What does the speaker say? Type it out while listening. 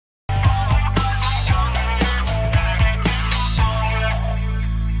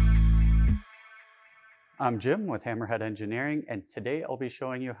I'm Jim with HammerHead Engineering, and today I'll be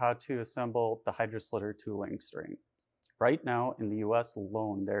showing you how to assemble the HydraSlitter tooling string. Right now in the US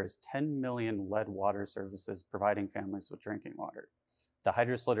alone, there's 10 million lead water services providing families with drinking water. The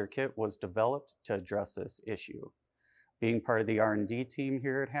HydraSlitter kit was developed to address this issue. Being part of the R&D team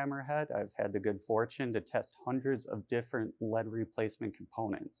here at HammerHead, I've had the good fortune to test hundreds of different lead replacement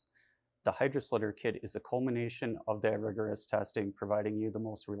components. The HydraSlitter kit is a culmination of that rigorous testing, providing you the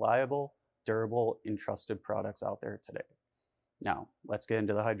most reliable, durable, and trusted products out there today. Now, let's get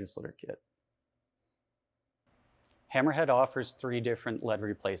into the HydraSlitter kit. HammerHead offers 3 different lead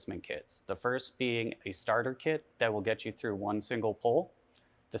replacement kits. The first being a starter kit that will get you through one single pull.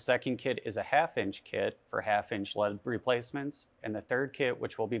 The second kit is a 1/2-inch kit for 1/2-inch lead replacements. And the third kit,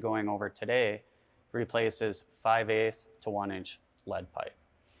 which we'll be going over today, replaces 5/8 to 1-inch lead pipe.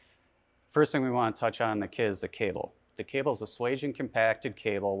 First thing we want to touch on in the kit is the cable. The cable is a swage and compacted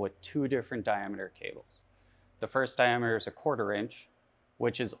cable with 2 different diameter cables. The first diameter is a 1/4 inch,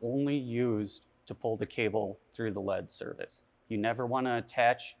 which is only used to pull the cable through the lead service. You never want to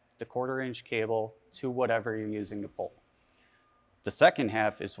attach the 1/4 inch cable to whatever you're using to pull. The second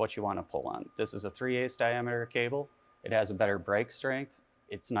half is what you want to pull on. This is a 3/8 diameter cable. It has a better break strength.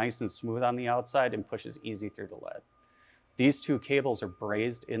 It's nice and smooth on the outside and pushes easy through the lead. These 2 cables are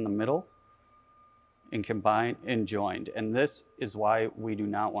brazed in the middle and combined and joined. And this is why we do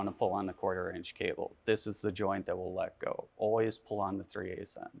not want to pull on the 1/4 inch cable. This is the joint that will let go. Always pull on the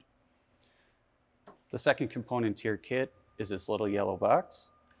 3/8 end. The second component to your kit is this little yellow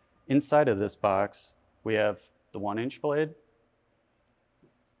box. Inside of this box, we have the 1-inch blade,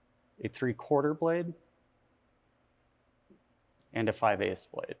 a 3/4 blade, and a 5/8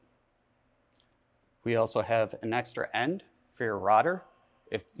 blade. We also have an extra end for your rotor.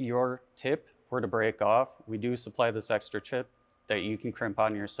 If your tip were to break off, we do supply this extra chip that you can crimp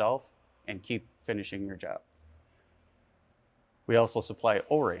on yourself and keep finishing your job. We also supply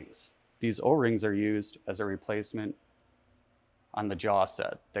O-rings. These O-rings are used as a replacement on the jaw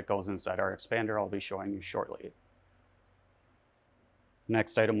set that goes inside our expander I'll be showing you shortly.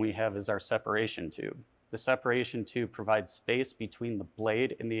 Next item we have is our separation tube. The separation tube provides space between the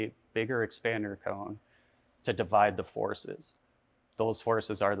blade and the bigger expander cone to divide the forces. Those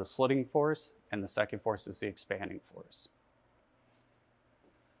forces are the slitting force, and the second force is the expanding force.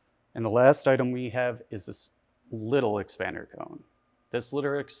 And the last item we have is this little expander cone. This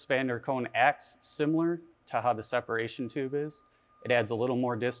little expander cone acts similar to how the separation tube is. It adds a little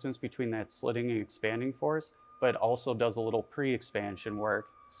more distance between that slitting and expanding force, but it also does a little pre-expansion work.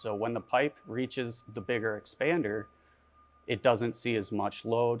 So when the pipe reaches the bigger expander, it doesn't see as much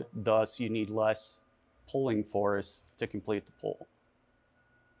load, thus you need less pulling force to complete the pull.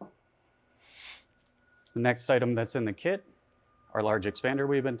 The next item that's in the kit, our large expander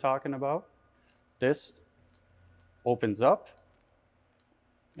we've been talking about. This opens up,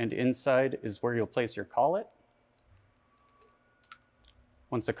 and inside is where you'll place your collet.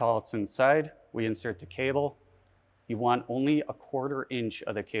 Once the collet's inside, we insert the cable. You want only a 1/4 inch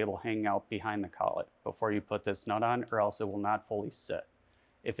of the cable hanging out behind the collet before you put this nut on, or else it will not fully sit.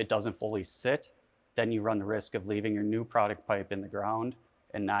 If it doesn't fully sit, then you run the risk of leaving your new product pipe in the ground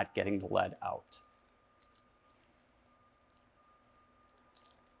and not getting the lead out.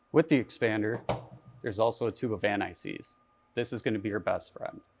 With the expander, there's also a tube of anti-seize. This is going to be your best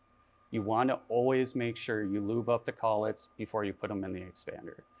friend. You want to always make sure you lube up the collets before you put them in the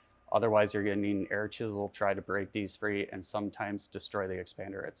expander. Otherwise, you're going to need an air chisel to try to break these free and sometimes destroy the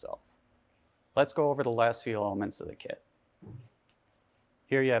expander itself. Let's go over the last few elements of the kit.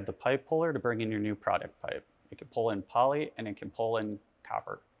 Here you have the pipe puller to bring in your new product pipe. It can pull in poly and it can pull in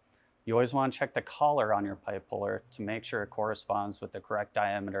copper. You always want to check the collar on your pipe puller to make sure it corresponds with the correct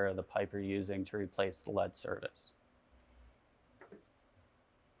diameter of the pipe you're using to replace the lead service.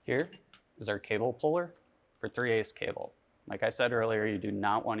 Here is our cable puller for 3/8 cable. Like I said earlier, you do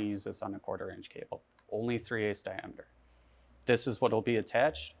not want to use this on a 1/4 inch cable, only 3/8 diameter. This is what will be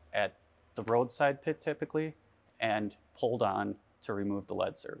attached at the roadside pit typically and pulled on to remove the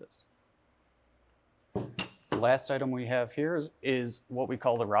lead service. The last item we have here is what we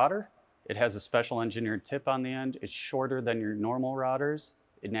call the rotor. It has a special engineered tip on the end. It's shorter than your normal rotors.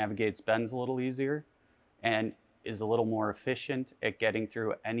 It navigates bends a little easier and is a little more efficient at getting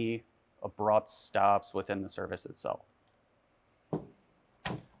through any abrupt stops within the service itself.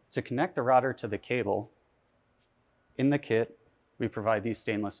 To connect the rotor to the cable, in the kit, we provide these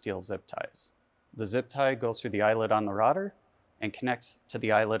stainless steel zip ties. The zip tie goes through the eyelet on the rotor and connects to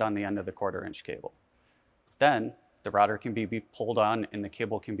the eyelet on the end of the 1/4 inch cable. Then the rotor can be pulled on and the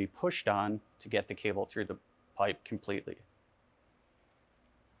cable can be pushed on to get the cable through the pipe completely.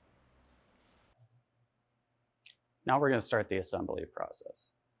 Now we're going to start the assembly process.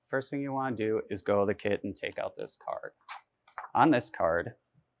 First thing you want to do is go to the kit and take out this card. On this card,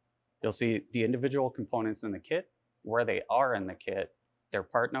 you'll see the individual components in the kit, where they are in the kit, their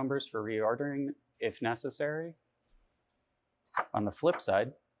part numbers for reordering if necessary. On the flip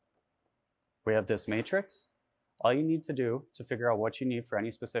side, we have this matrix. All you need to do to figure out what you need for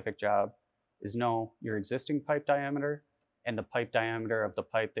any specific job is know your existing pipe diameter and the pipe diameter of the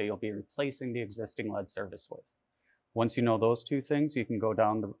pipe that you'll be replacing the existing lead service with. Once you know those two things, you can go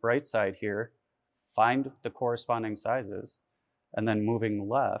down the right side here, find the corresponding sizes, and then moving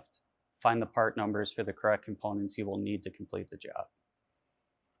left, find the part numbers for the correct components you will need to complete the job.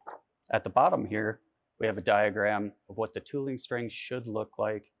 At the bottom here, we have a diagram of what the tooling string should look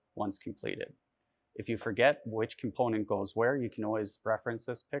like once completed. If you forget which component goes where, you can always reference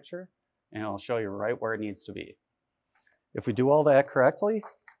this picture, and it'll show you right where it needs to be. If we do all that correctly,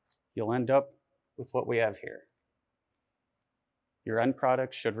 you'll end up with what we have here. Your end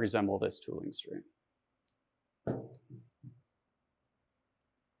product should resemble this tooling string.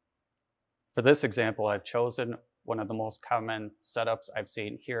 For this example, I've chosen one of the most common setups I've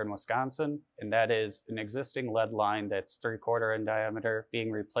seen here in Wisconsin, and that is an existing lead line that's 3/4 in diameter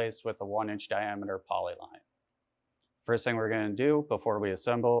being replaced with a 1-inch diameter poly line. First thing we're going to do before we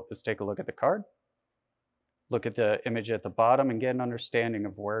assemble is take a look at the card, look at the image at the bottom, and get an understanding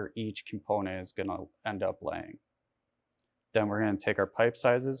of where each component is going to end up laying. Then we're going to take our pipe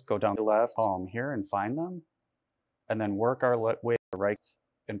sizes, go down the left column here and find them, and then work our way to the right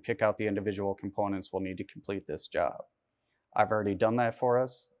and pick out the individual components we'll need to complete this job. I've already done that for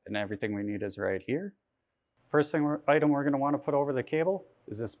us, and everything we need is right here. First item we're going to want to put over the cable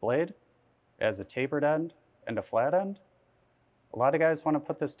is this blade. It has a tapered end and a flat end. A lot of guys want to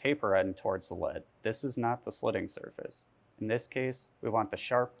put this taper end towards the lead. This is not the slitting surface. In this case, we want the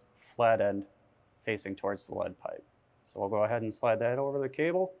sharp, flat end facing towards the lead pipe. So we'll go ahead and slide that over the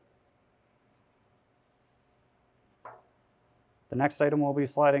cable. The next item we'll be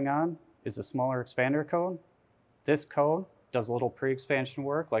sliding on is a smaller expander cone. This cone does a little pre-expansion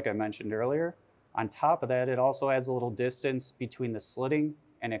work, like I mentioned earlier. On top of that, it also adds a little distance between the slitting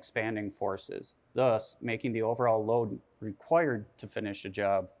and expanding forces, thus making the overall load required to finish a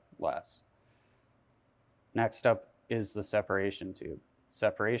job less. Next up is the separation tube.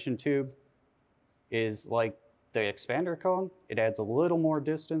 Separation tube is like the expander cone. It adds a little more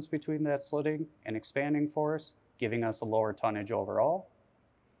distance between that slitting and expanding force, giving us a lower tonnage overall.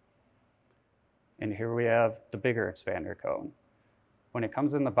 And here we have the bigger expander cone. When it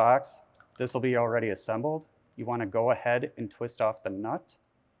comes in the box, this will be already assembled. You want to go ahead and twist off the nut,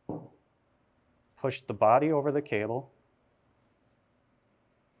 push the body over the cable,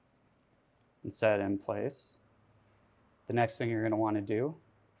 and set it in place. The next thing you're going to want to do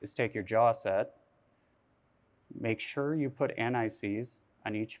is take your jaw set. Make sure you put anti-seize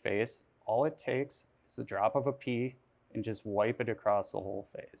on each face. All it takes is a drop of a pea and just wipe it across the whole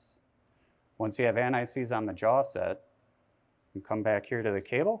face. Once you have anti-seize on the jaw set, you come back here to the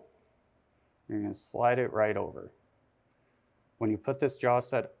cable. You're going to slide it right over. When you put this jaw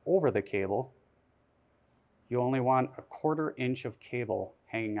set over the cable, you only want a 1/4 inch of cable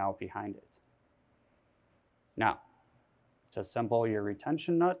hanging out behind it. Now, to assemble your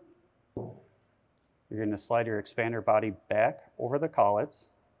retention nut, you're going to slide your expander body back over the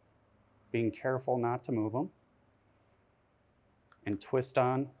collets, being careful not to move them, and twist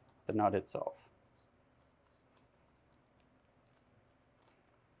on the nut itself.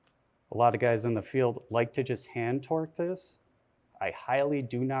 A lot of guys in the field like to just hand torque this. I highly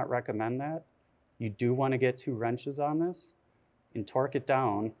do not recommend that. You do want to get 2 wrenches on this and torque it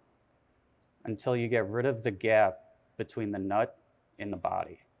down until you get rid of the gap between the nut and the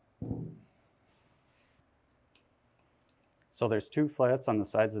body. So there's 2 flats on the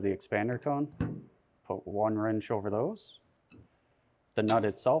sides of the expander cone. Put 1 wrench over those. The nut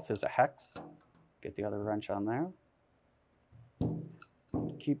itself is a hex. Get the other wrench on there.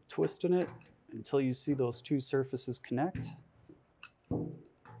 Keep twisting it until you see those 2 surfaces connect.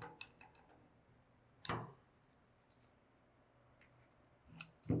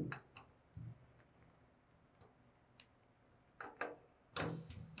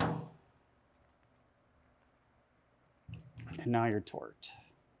 And now you're torqued.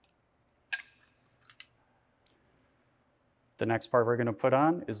 The next part we're going to put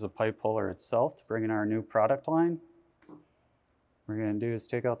on is the pipe puller itself to bring in our new product line. What we're going to do is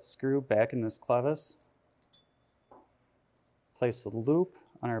take out the screw back in this clevis, place the loop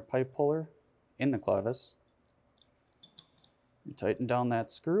on our pipe puller in the clevis, and tighten down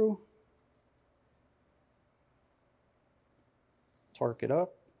that screw, torque it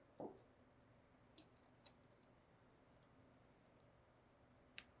up,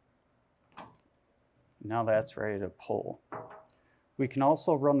 Now that's ready to pull. We can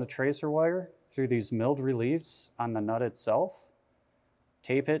also run the tracer wire through these milled reliefs on the nut itself,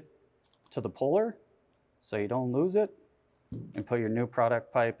 tape it to the puller so you don't lose it, and put your new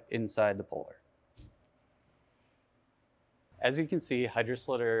product pipe inside the puller. As you can see,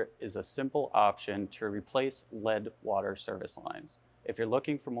 HydraSlitter is a simple option to replace lead water service lines. If you're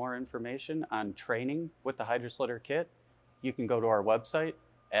looking for more information on training with the HydraSlitter kit, you can go to our website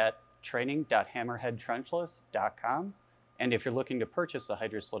at training.hammerheadtrenchless.com. And if you're looking to purchase the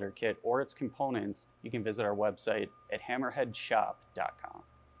HydraSlitter kit or its components, you can visit our website at hammerheadshop.com.